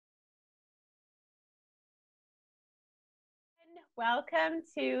Welcome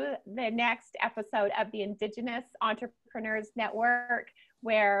to the next episode of the Indigenous Entrepreneurs Network,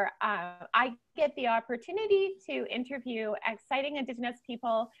 where I get the opportunity to interview exciting Indigenous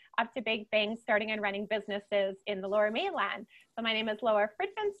people up to big things, starting and running businesses in the Lower Mainland. So my name is Loa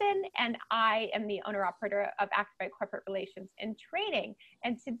Fridfinnson, and I am the owner-operator of Activ8 Corporate Relations and Training.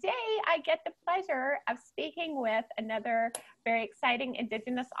 And today I get the pleasure of speaking with another very exciting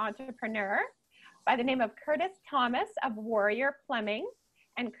Indigenous entrepreneur by the name of Curtis Thomas of Warrior Plumbing.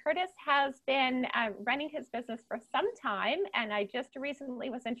 And Curtis has been running his business for some time, and I just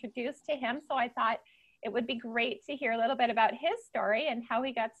recently was introduced to him, so I thought it would be great to hear a little bit about his story and how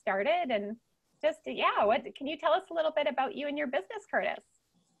he got started. And just, what can you tell us a little bit about you and your business, Curtis?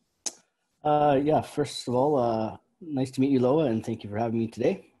 First of all, nice to meet you, Loa, and thank you for having me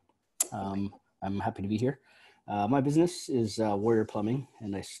today. I'm happy to be here. My business is Warrior Plumbing,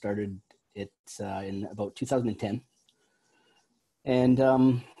 and I started it in about 2010. And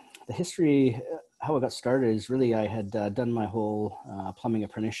the history, how it got started is really I had done my whole plumbing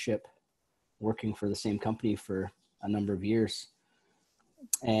apprenticeship working for the same company for a number of years.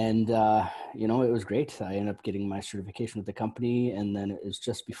 And, it was great. I ended up getting my certification with the company. And then it was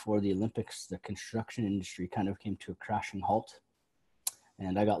just before the Olympics, the construction industry kind of came to a crashing halt.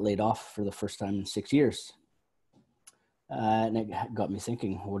 And I got laid off for the first time in 6 years. And it got me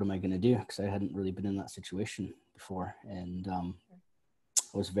thinking, what am I going to do? Because I hadn't really been in that situation before. And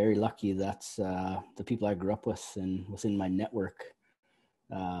I was very lucky that the people I grew up with and within my network,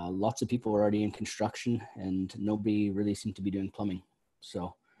 lots of people were already in construction and nobody really seemed to be doing plumbing.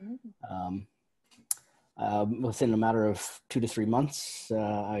 So within a matter of 2 to 3 months,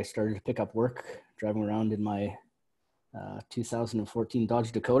 I started to pick up work, driving around in my 2014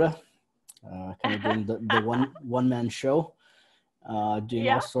 Dodge Dakota. Kind of doing the one-man show, doing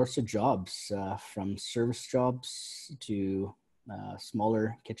all sorts of jobs, from service jobs to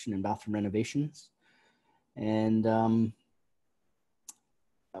smaller kitchen and bathroom renovations. And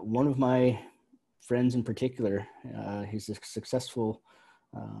one of my friends in particular, he's a successful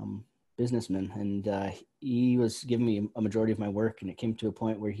businessman, and he was giving me a majority of my work, and it came to a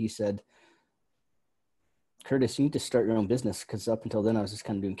point where he said, Curtis, you need to start your own business, because up until then I was just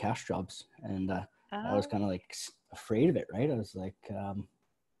kind of doing cash jobs, and I was kind of like afraid of it, right? I was like,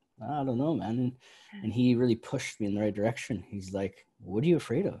 I don't know, man. And he really pushed me in the right direction. He's like, what are you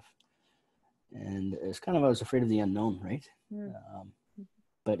afraid of? And it's kind of, I was afraid of the unknown, right?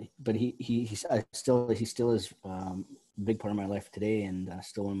 But he still is a big part of my life today, and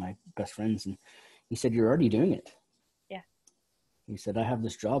still one of my best friends. And he said, you're already doing it. Yeah. He said, I have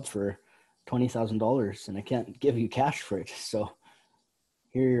this job for $20,000 and I can't give you cash for it. So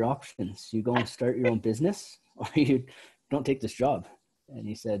here are your options. You go and start your own business, or you don't take this job. And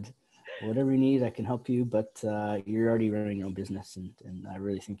he said, whatever you need, I can help you, but you're already running your own business, and I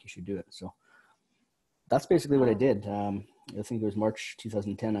really think you should do it. So that's basically what I did. I think it was March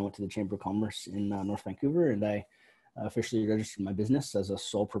 2010. I went to the Chamber of Commerce in North Vancouver, and I officially registered my business as a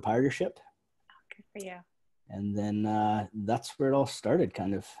sole proprietorship. Oh, good for you. And then that's where it all started,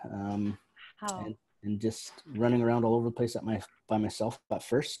 kind of. And just running around all over the place by myself at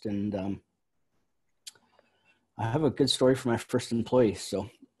first. And I have a good story for my first employee. So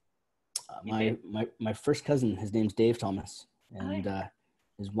my first cousin, his name's Dave Thomas, and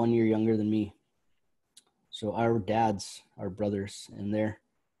is 1 year younger than me. So our dads are brothers, and they're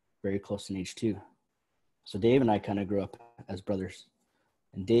very close in age too. So Dave and I kind of grew up as brothers.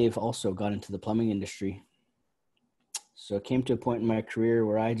 And Dave also got into the plumbing industry. So it came to a point in my career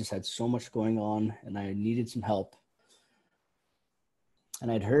where I just had so much going on and I needed some help.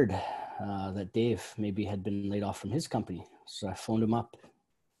 And I'd heard that Dave maybe had been laid off from his company. So I phoned him up.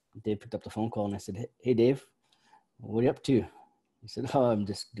 Dave picked up the phone call and I said, hey, Dave, what are you up to? He said, oh, I'm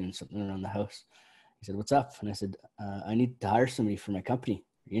just doing something around the house. He said, what's up? And I said, I need to hire somebody for my company.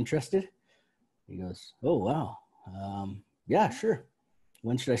 Are you interested? He goes, oh, wow. Yeah, sure.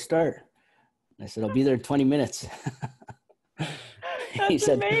 When should I start? And I said, I'll be there in 20 minutes. That's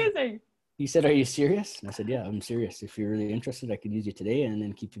amazing. He said, are you serious? And I said, yeah, I'm serious. If you're really interested, I could use you today and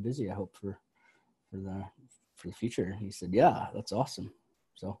then keep you busy, I hope, for the future. He said, yeah, that's awesome.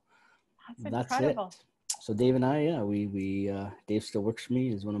 So that's incredible. It. So Dave and I, we Dave still works for me.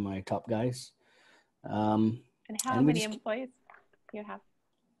 He's one of my top guys. And how many employees do you have?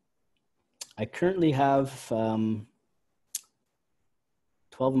 I currently have 12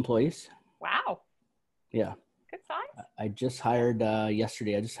 employees. Wow. Yeah. Good size. I just hired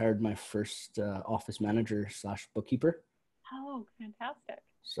yesterday. I just hired my first office manager / bookkeeper. Oh, fantastic.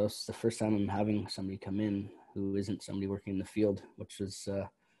 So it's the first time I'm having somebody come in who isn't somebody working in the field, which was a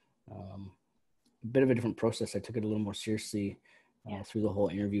bit of a different process. I took it a little more seriously through the whole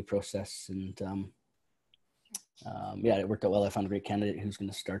interview process. And yeah, it worked out well. I found a great candidate who's going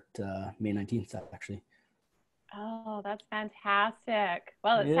to start May 19th, actually. Oh, that's fantastic.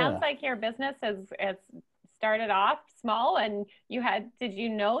 Well, it sounds Yeah. like your business has started off small, and did you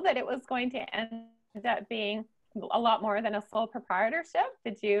know that it was going to end up being a lot more than a sole proprietorship?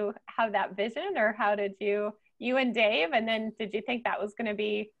 Did you have that vision, or how did you and Dave, and then did you think that was going to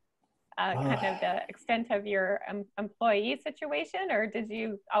be kind of the extent of your employee situation, or did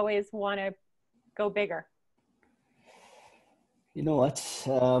you always want to go bigger? You know what?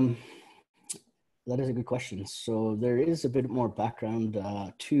 That is a good question. So there is a bit more background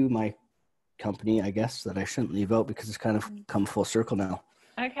to my company, I guess, that I shouldn't leave out because it's kind of come full circle now.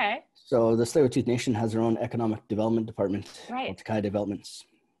 Okay. So the Tsleil-Waututh Nation has their own economic development department called Tsleil Developments,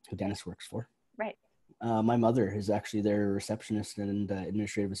 who Dennis works for. Right. My mother is actually their receptionist and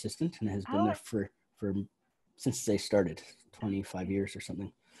administrative assistant, and has been there for since they started, 25 years or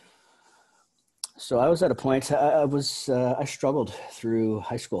something. So I was at a point, I struggled through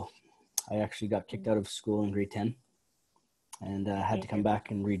high school. I actually got kicked out of school in grade 10 and had to come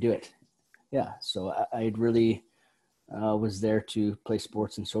back and redo it. Yeah, so I really was there to play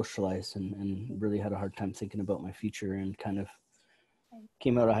sports and socialize, and really had a hard time thinking about my future, and kind of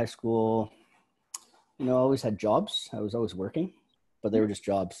came out of high school. You know, I always had jobs. I was always working, but they were just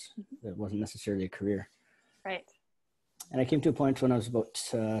jobs. It wasn't necessarily a career. Right. And I came to a point when I was about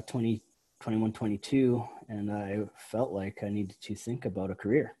 20, 21, 22, and I felt like I needed to think about a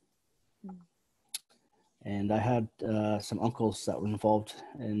career. And I had some uncles that were involved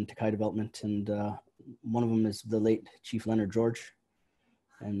in Tsleil development, and one of them is the late Chief Leonard George,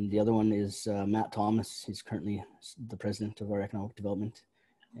 and the other one is Matt Thomas. He's currently the president of our economic development,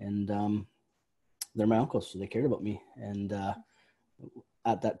 and they're my uncles, so they cared about me. And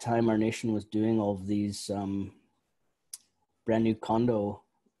at that time, our nation was doing all of these brand new condo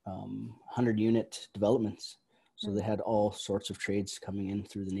 100-unit developments. So they had all sorts of trades coming in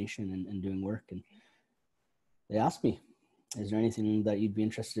through the nation and doing work. And they asked me, is there anything that you'd be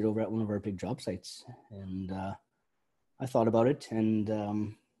interested over at one of our big job sites? And I thought about it, and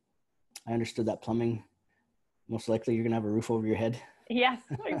I understood that plumbing, most likely you're going to have a roof over your head. Yes,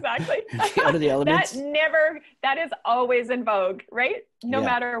 exactly. Out of the elements. That is always in vogue, right? No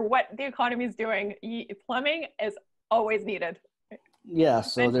matter what the economy is doing, plumbing is always needed. Yeah,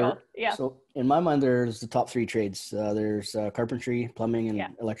 so so in my mind, there's the top three trades. There's carpentry, plumbing,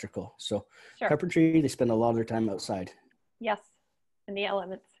 and electrical. So carpentry, they spend a lot of their time outside. Yes, in the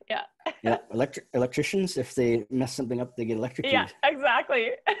elements. Yeah. Yeah, electricians, if they mess something up, they get electrocuted. Yeah,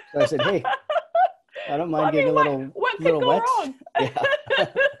 exactly. So I said, hey, I don't mind getting a little wet. Wrong? Yeah.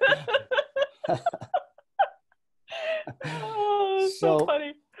 Oh, so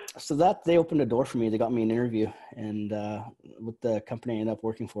funny. So that they opened a door for me. They got me an interview, and with the company I ended up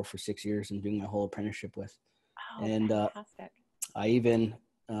working for 6 years and doing my whole apprenticeship with. Oh, and fantastic. I even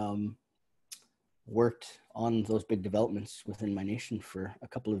worked on those big developments within my nation for a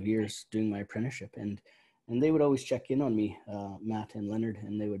couple of years doing my apprenticeship, and they would always check in on me, Matt and Leonard,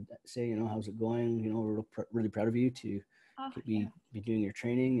 and they would say, you know, how's it going? You know, we're really proud of you to be doing your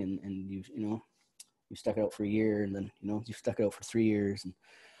training, and you stuck it out for a year, and then you stuck it out for 3 years,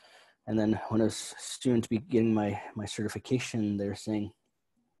 and then when I was soon to be getting my certification, they were saying,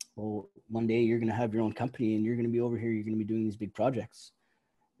 well, one day you're going to have your own company, and you're going to be over here, you're going to be doing these big projects.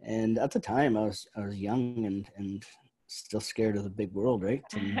 And at the time I was young and still scared of the big world, right?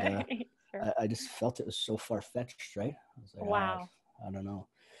 And sure. I just felt it was so far-fetched, right? I was like, wow, I don't know.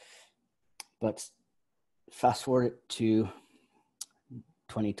 But fast forward it to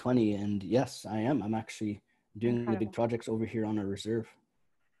 2020, and yes, I'm actually doing the big projects over here on our reserve.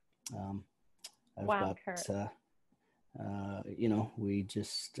 I've got, we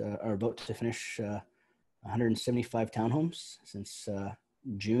just are about to finish 175 townhomes since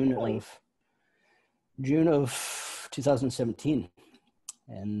June of 2017.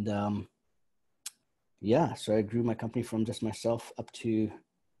 And so I grew my company from just myself up to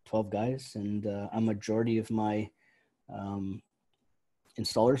 12 guys, and a majority of my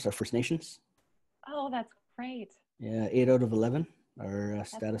installers are First Nations. Oh, that's great. Yeah, 8 out of 11 are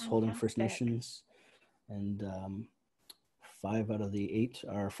status holding First Nations, and 5 out of the 8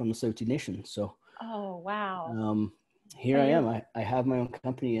 are from the Tsleil-Waututh Nation. So oh, wow. Here I am. I have my own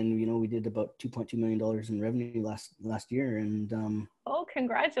company, and we did about $2.2 million in revenue last year, and oh,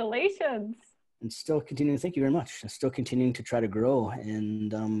 congratulations. And still continuing, thank you very much. Still continuing to try to grow,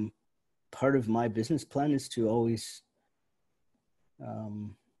 and part of my business plan is to always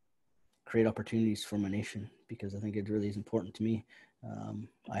create opportunities for my nation, because I think it really is important to me.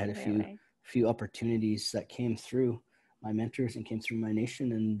 I had a few opportunities that came through my mentors and came through my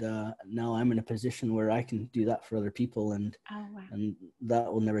nation. And now I'm in a position where I can do that for other people. And, Oh, wow. and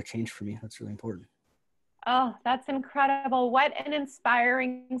that will never change for me. That's really important. Oh, that's incredible. What an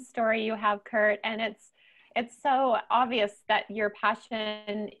inspiring story you have, Curt. And it's so obvious that your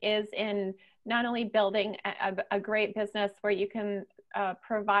passion is in not only building a great business where you can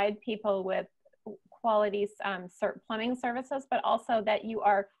provide people with quality plumbing services, but also that you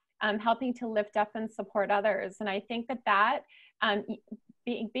are helping to lift up and support others. And I think that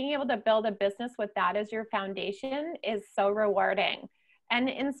being able to build a business with that as your foundation is so rewarding and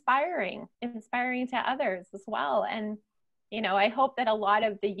inspiring to others as well. And, you know, I hope that a lot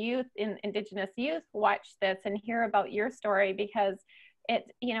of the youth, Indigenous youth, watch this and hear about your story, because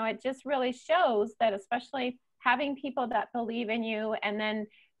it just really shows that, especially having people that believe in you, and then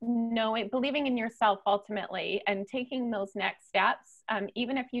believing in yourself ultimately, and taking those next steps,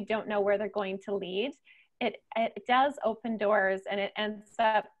 even if you don't know where they're going to lead, it does open doors, and it ends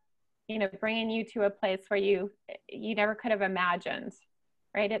up, you know, bringing you to a place where you never could have imagined.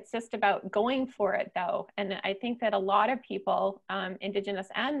 Right? It's just about going for it, though. And I think that a lot of people, Indigenous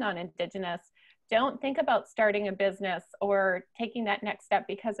and non-Indigenous, don't think about starting a business or taking that next step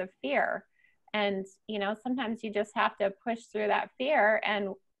because of fear. And, you know, sometimes you just have to push through that fear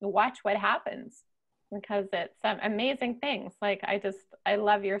and watch what happens, because it's amazing things. Like, I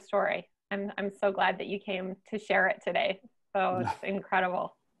love your story. I'm so glad that you came to share it today. So it's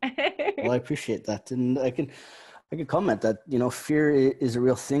incredible. Well, I appreciate that. And I can comment that, you know, fear is a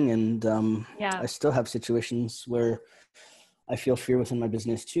real thing. And I still have situations where I feel fear within my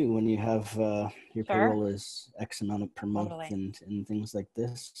business too, when you have your payroll is X amount per month and things like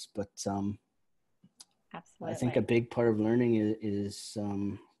this. But absolutely, I think a big part of learning is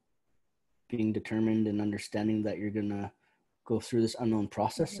being determined and understanding that you're going to go through this unknown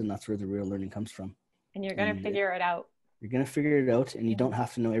process. And that's where the real learning comes from. And you're going to figure it out. You're going to figure it out, and you don't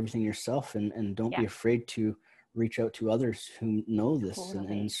have to know everything yourself, and don't be afraid to reach out to others who know this,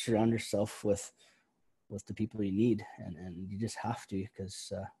 and surround yourself with the people you need. And you just have to,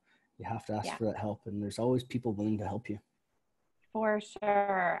 because you have to ask for that help. And there's always people willing to help you. For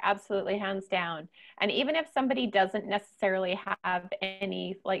sure. Absolutely. Hands down. And even if somebody doesn't necessarily have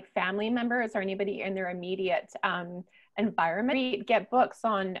any like family members or anybody in their immediate environment, get books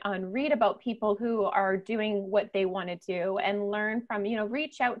read about people who are doing what they want to do, and learn from, you know,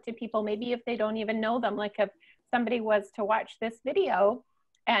 reach out to people, maybe if they don't even know them. Like, if somebody was to watch this video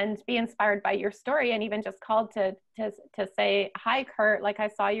and be inspired by your story, and even just called to say, hi, Curt, like, I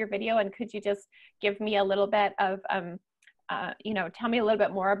saw your video, and could you just give me a little bit of, you know, tell me a little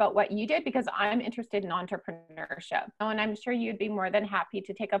bit more about what you did, because I'm interested in entrepreneurship. And I'm sure you'd be more than happy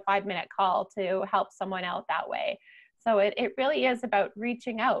to take a 5-minute call to help someone out that way. So it really is about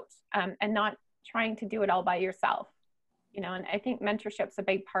reaching out and not trying to do it all by yourself, you know, and I think mentorship's a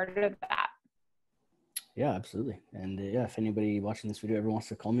big part of that. Yeah, absolutely. And if anybody watching this video ever wants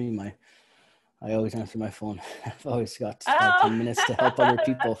to call me, I always answer my phone. I've always got 10 minutes to help other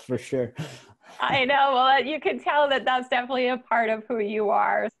people, for sure. I know. Well, you can tell that that's definitely a part of who you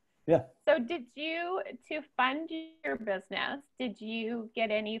are. Yeah. So to fund your business, did you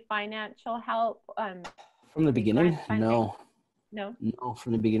get any financial help? From the beginning? No,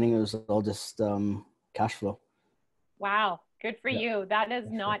 from the beginning, it was all just cash flow. Wow. Good for you. That is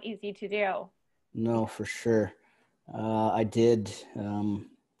not easy to do. No, for sure. I did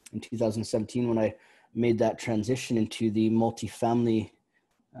in 2017, when I made that transition into the multifamily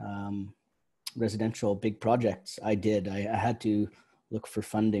residential big projects. I had to look for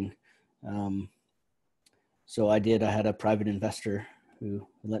funding. So I had a private investor who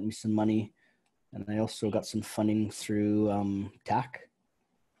lent me some money, and I also got some funding through TAC,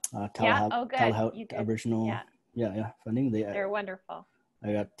 Tsleil-Waututh Aboriginal funding. They're wonderful.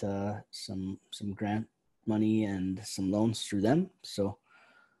 I got some grant money and some loans through them. So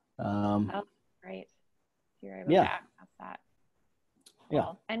great. You're able to access that. Cool.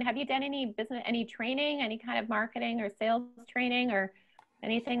 Yeah. And have you done any training, any kind of marketing or sales training or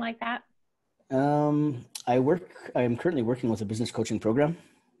anything like that? I am currently working with a business coaching program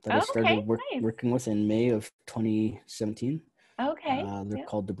that I started working with in May of 2017. Okay. They're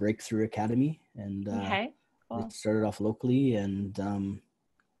called the Breakthrough Academy, and cool. They started off locally, and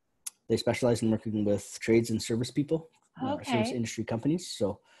they specialize in working with trades and service people, service industry companies.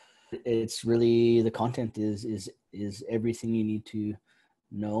 So it's really, the content is everything you need to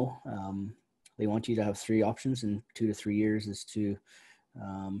know. They want you to have 3 options in 2 to 3 years, is to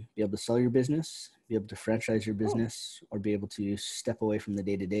be able to sell your business, be able to franchise your business, or be able to step away from the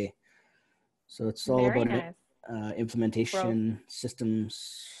day-to-day. So it's all about implementation,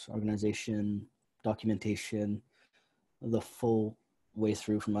 systems, organization, documentation, the full way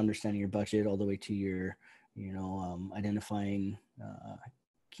through, from understanding your budget all the way to your, identifying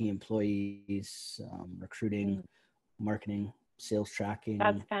key employees, recruiting, marketing, sales tracking.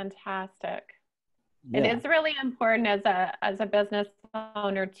 That's fantastic. Yeah. It is really important as a business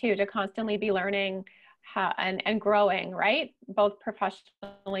owner too, to constantly be learning how and growing, right? Both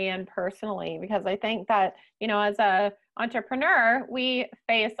professionally and personally, because I think that, as a entrepreneur, we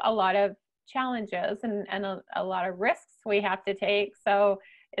face a lot of challenges and a lot of risks we have to take. So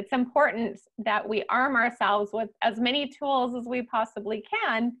it's important that we arm ourselves with as many tools as we possibly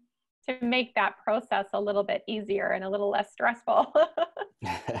can to make that process a little bit easier and a little less stressful.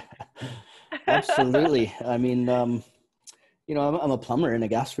 Absolutely. I mean, I'm a plumber and a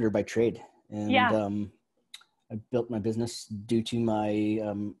gas fitter by trade, and I built my business due to my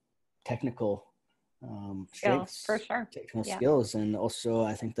technical strengths, for sure. technical skills, and also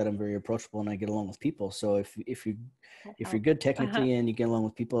I think that I'm very approachable and I get along with people. So if you're good technically and you get along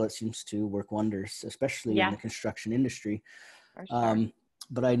with people, it seems to work wonders, especially in the construction industry. For sure.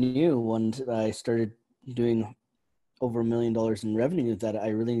 But I knew when I started doing over $1 million in revenue that I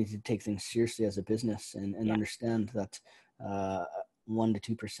really need to take things seriously as a business and understand that 1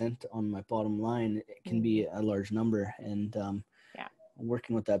 to 2% on my bottom line can be a large number. And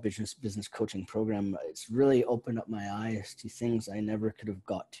working with that business coaching program, it's really opened up my eyes to things I never could have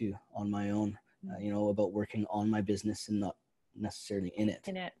got to on my own, about working on my business and not necessarily in it.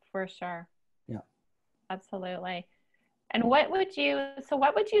 For sure. Yeah, absolutely. And what would you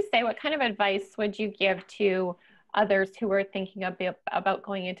say, what kind of advice would you give to others who are thinking about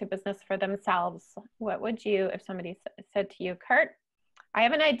going into business for themselves? What would you, if somebody said to you, Curt, I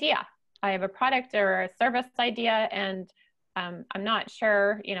have an idea, I have a product or a service idea, and I'm not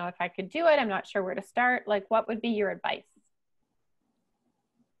sure, if I could do it, I'm not sure where to start. Like, what would be your advice?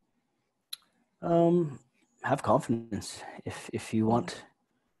 Have confidence. If you want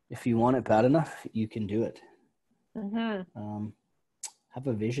it bad enough, you can do it. Have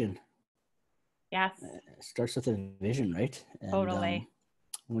a vision. Yes. It starts with a vision, right? And, totally.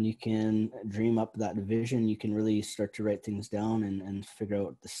 When you can dream up that vision, you can really start to write things down and figure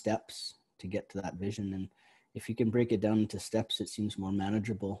out the steps to get to that vision. And if you can break it down into steps, it seems more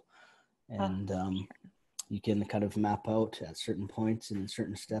manageable. And you can kind of map out at certain points and in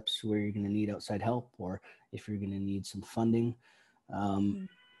certain steps where you're going to need outside help, or if you're going to need some funding.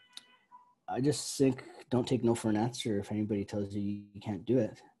 I just think don't take no for an answer. If anybody tells you you can't do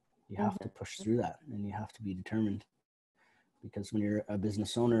it, you have to push through that, and you have to be determined, because when you're a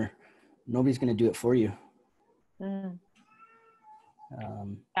business owner, nobody's going to do it for you.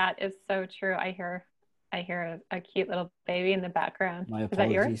 That is so true. I hear a cute little baby in the background. My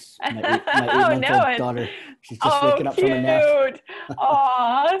apologies. Is that yours? My 8-month-old daughter. She's just waking up from a nap.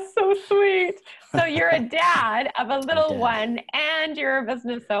 Oh, so sweet. So you're a dad of a little one and you're a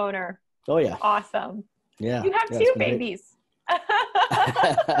business owner. Oh yeah. Awesome. Yeah. You have 2 babies.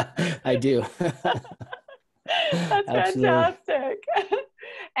 I do. That's fantastic.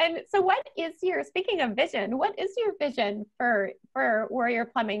 And so speaking of vision, what is your vision for Warrior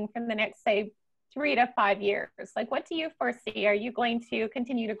Plumbing for the next, say, 3 to 5 years? Like, what do you foresee? Are you going to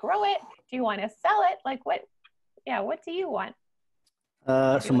continue to grow it? Do you want to sell it? Like, what do you want?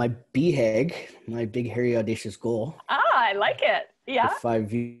 So my BHAG, my big, hairy, audacious goal. I like it. Yeah. For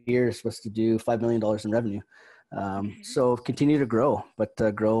 5 years was to do $5 million in revenue. So continue to grow, but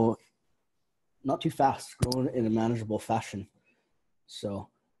grow not too fast, grow in a manageable fashion. So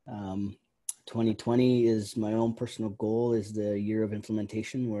 2020 is my own personal goal, is the year of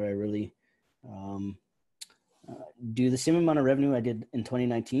implementation, where I really do the same amount of revenue I did in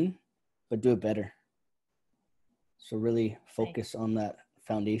 2019, but do it better. So really focus on that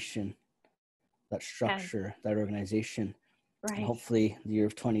foundation, that structure, that organization. Right. And hopefully the year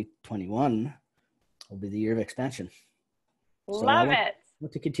of 2021 will be the year of expansion. Love it. I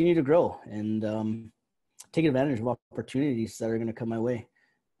want to continue to grow and take advantage of opportunities that are going to come my way.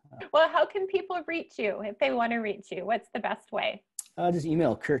 Well, how can people reach you if they want to reach you? What's the best way? Just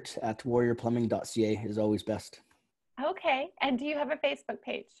email Curt at warriorplumbing.ca is always best. Okay. And do you have a Facebook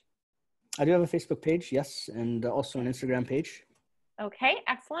page? I do have a Facebook page, yes, and also an Instagram page. Okay,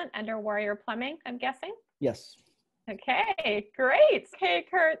 excellent. Under Warrior Plumbing, I'm guessing? Yes. Okay, great. Okay,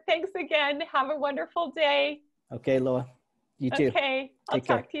 Curt, thanks again. Have a wonderful day. Okay, Loa. You too. Okay, I'll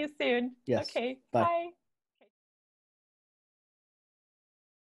talk to you soon. Yes. Okay, bye. Bye.